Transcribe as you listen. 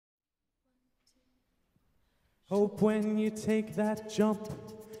Hope when you take that jump,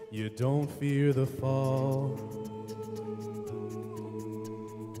 you don't fear the fall.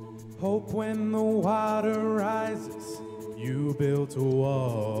 Hope when the water rises, you build a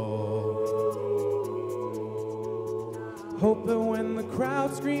wall. Hope that when the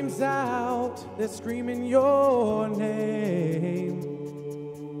crowd screams out, they're screaming your name.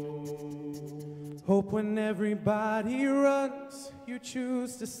 Hope when everybody runs, you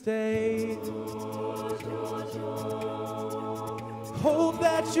choose to stay. Hope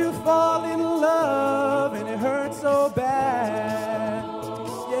that you fall in love and it hurts so bad.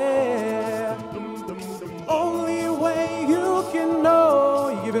 Yeah. Only way you can know,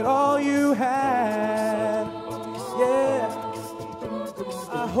 you give it all you had. Yeah.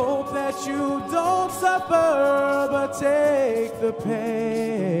 I hope that you don't suffer, but take the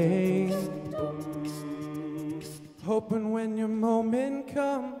pain. Hoping when your moment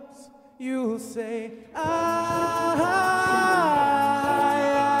comes, you'll say, I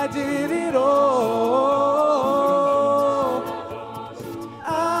did it all.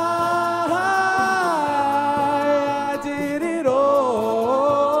 I did it all.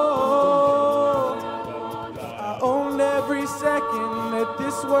 I owned every second that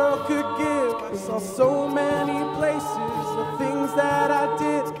this world could give. I saw so many places, the things that I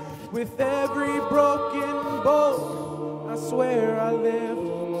did. With every broken bowl, I swear I lived.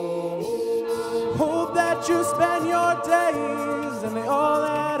 Hope that you spend your days and they all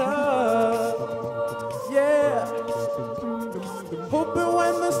add up. Yeah. Hoping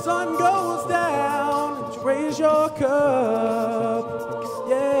when the sun goes down, you raise your cup.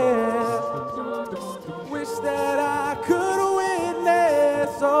 Yeah. Wish that I could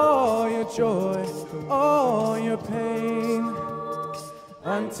witness all your joy, all your pain.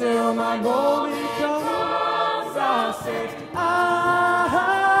 Until my moment comes, I say, I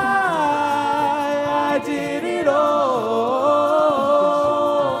did it all.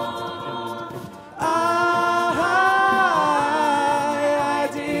 I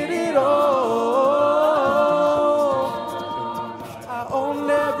did it all. I owned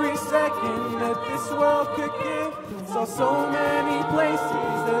every second that this world could give. Saw so many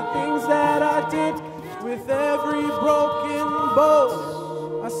places, the things that I did. With every broken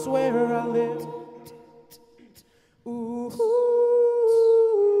bowl, I swear I live. Ooh.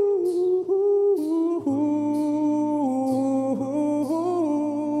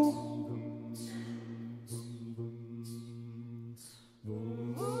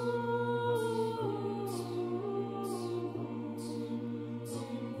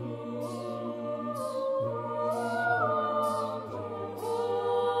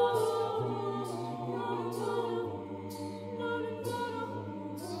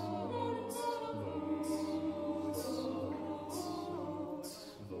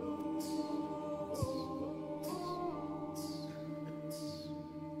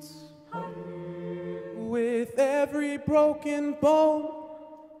 With every broken bone,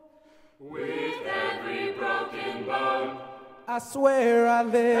 with every broken bone, I swear I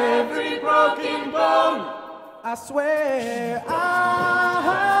live. Every broken bone, I swear I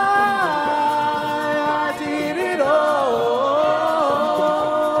did it all.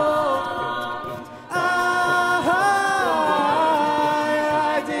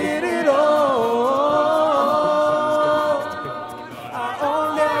 I did it all. I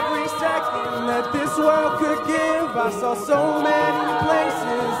owned every second that this world could give. I saw so many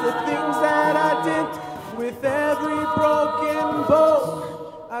places, the things that I did. With every broken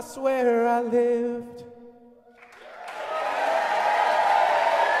bowl, I swear I lived.